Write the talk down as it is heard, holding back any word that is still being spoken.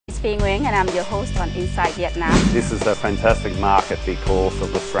Phi Nguyen and I'm your host on Inside Vietnam. This is a fantastic market because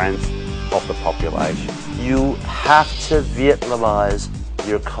of the strength of the population. You have to Vietnamize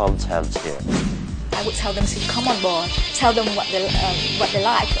your content here. I would tell them to come on board, tell them what they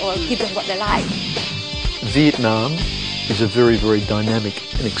like, or give them what they like. Vietnam is a very, very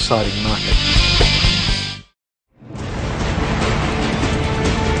dynamic and exciting market.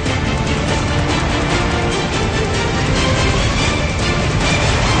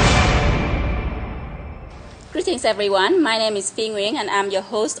 Greetings everyone, my name is Phi Nguyen and I'm your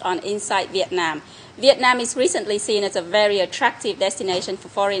host on Inside Vietnam. Vietnam is recently seen as a very attractive destination for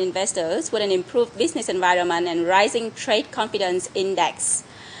foreign investors with an improved business environment and rising trade confidence index.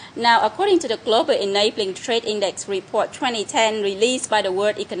 Now, according to the Global Enabling Trade Index Report 2010 released by the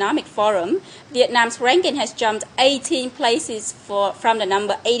World Economic Forum, Vietnam's ranking has jumped 18 places from the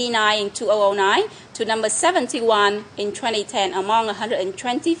number 89 in 2009 to number 71 in 2010 among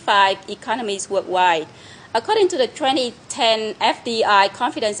 125 economies worldwide. According to the 2010 FDI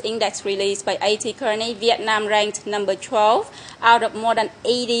Confidence Index released by AT Kearney, Vietnam ranked number 12 out of more than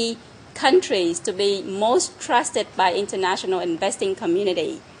 80 countries to be most trusted by international investing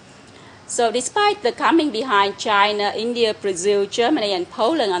community. So despite the coming behind China, India, Brazil, Germany, and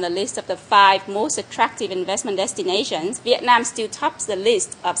Poland on the list of the 5 most attractive investment destinations, Vietnam still tops the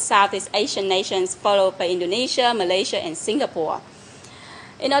list of Southeast Asian nations, followed by Indonesia, Malaysia, and Singapore.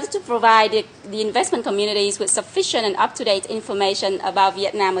 In order to provide the investment communities with sufficient and up-to-date information about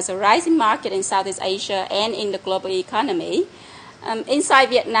Vietnam as a rising market in Southeast Asia and in the global economy, Inside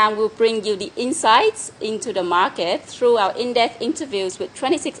Vietnam will bring you the insights into the market through our in-depth interviews with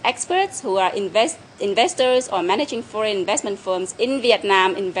 26 experts who are investors or managing foreign investment firms in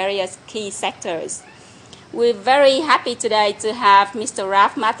Vietnam in various key sectors. We're very happy today to have Mr.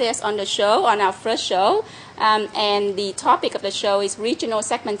 Ralph Matthias on the show, on our first show. And the topic of the show is regional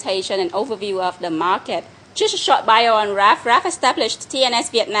segmentation and overview of the market. Just a short bio on Ralph. Ralph established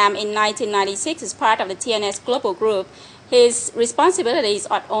TNS Vietnam in 1996 as part of the TNS Global Group. His responsibilities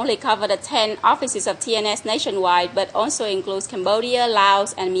not only cover the 10 offices of TNS nationwide, but also includes Cambodia,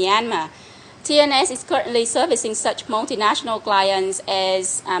 Laos, and Myanmar. TNS is currently servicing such multinational clients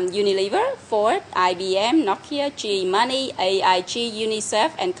as Unilever, Ford, IBM, Nokia, GE Money, AIG,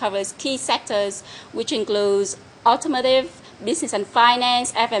 UNICEF, and covers key sectors which includes automotive, business and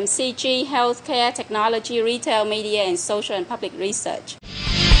finance, FMCG, healthcare, technology, retail, media, and social and public research.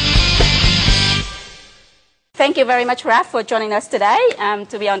 Thank you very much, Ralph, for joining us today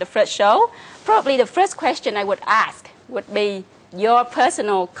to be on the first show. Probably the first question I would ask would be your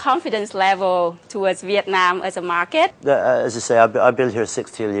personal confidence level towards Vietnam as a market. As you say, I've been here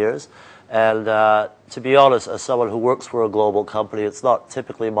 16 years. And to be honest, as someone who works for a global company, it's not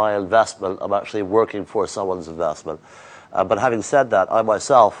typically my investment. I'm actually working for someone's investment. But having said that, I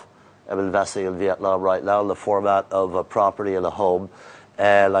myself am investing in Vietnam right now in the format of a property and a home.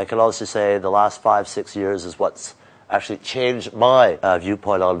 And I can also say the last 5-6 years is what's actually changed my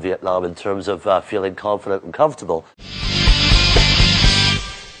viewpoint on Vietnam in terms of feeling confident and comfortable.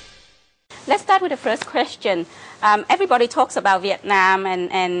 Let's start with the first question. Everybody talks about Vietnam,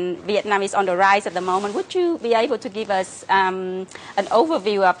 and Vietnam is on the rise at the moment. Would you be able to give us an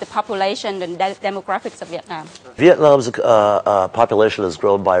overview of the population and demographics of Vietnam? Vietnam's population has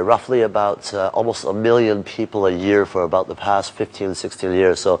grown by roughly about almost 1 million people a year for about the past 15, 16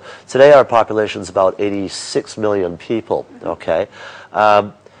 years. So today our population is about 86 million people, okay?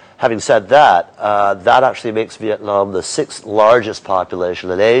 Having said that, that actually makes Vietnam the 6th largest population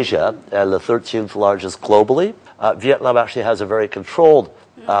in Asia and the 13th largest globally. Vietnam actually has a very controlled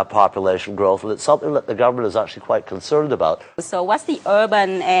population growth, and it's something that the government is actually quite concerned about. So what's the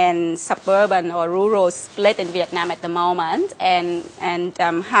urban and suburban or rural split in Vietnam at the moment, and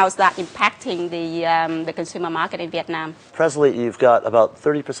how's that impacting the consumer market in Vietnam? Presently, you've got about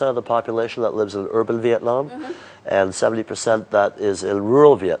 30% of the population that lives in urban Vietnam, and 70% that is in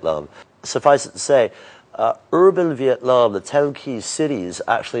rural Vietnam. Suffice it to say, urban Vietnam, the 10 key cities,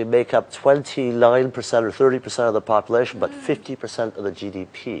 actually make up 29% or 30% of the population, but 50% of the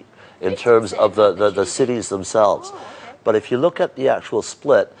GDP in terms of the cities themselves. Oh, okay. But if you look at the actual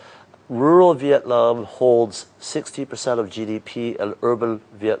split, rural Vietnam holds 60% of GDP and urban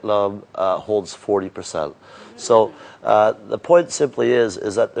Vietnam holds 40%. So the point simply is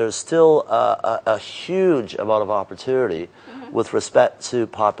that there's still a huge amount of opportunity with respect to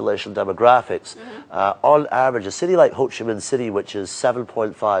population demographics. On average, a city like Ho Chi Minh City, which is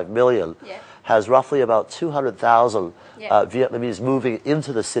 7.5 million, has roughly about 200,000 Vietnamese moving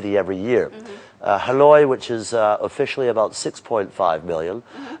into the city every year. Hanoi, which is officially about 6.5 million,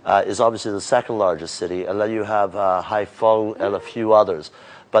 is obviously the second largest city, and then you have Haiphong and a few others.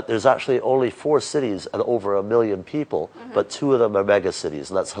 but there's actually only 4 cities and over 1 million people, but 2 of them are mega cities,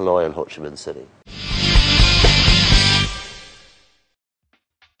 and that's Hanoi and Ho Chi Minh City.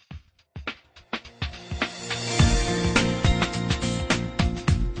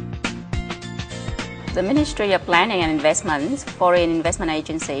 The Ministry of Planning and Investment's Foreign Investment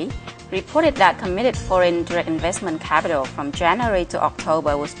Agency reported that committed foreign direct investment capital from January to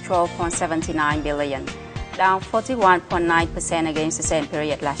October was 12.79 billion, down 41.9% against the same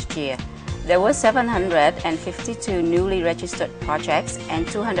period last year. There were 752 newly registered projects and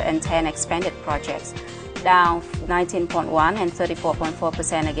 210 expanded projects, down 19.1% and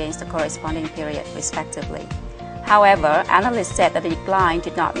 34.4% against the corresponding period, respectively. However, analysts said that the decline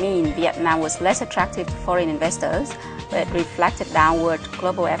did not mean Vietnam was less attractive to foreign investors, but it reflected downward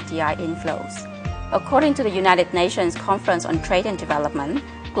global FDI inflows. According to the United Nations Conference on Trade and Development,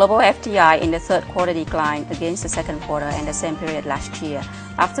 global FDI in the third quarter declined against the second quarter and the same period last year,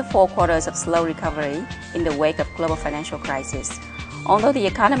 after 4 quarters of slow recovery in the wake of global financial crisis. Although the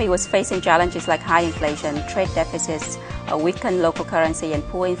economy was facing challenges like high inflation, trade deficits, a weakened local currency, and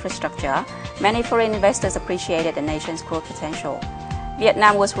poor infrastructure, many foreign investors appreciated the nation's growth potential.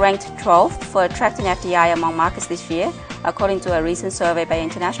 Vietnam was ranked 12th for attracting FDI among markets this year, according to a recent survey by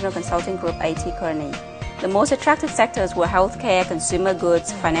international consulting group A.T. Kearney. The most attractive sectors were healthcare, consumer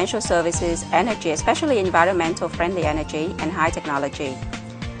goods, financial services, energy, especially environmental-friendly energy, and high technology.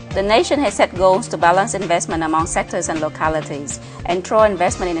 The nation has set goals to balance investment among sectors and localities, and draw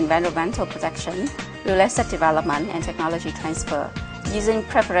investment in environmental protection, real estate development, and technology transfer, using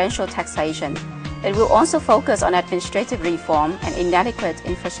preferential taxation. It will also focus on administrative reform and inadequate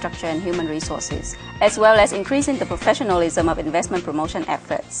infrastructure and human resources, as well as increasing the professionalism of investment promotion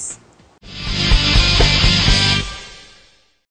efforts.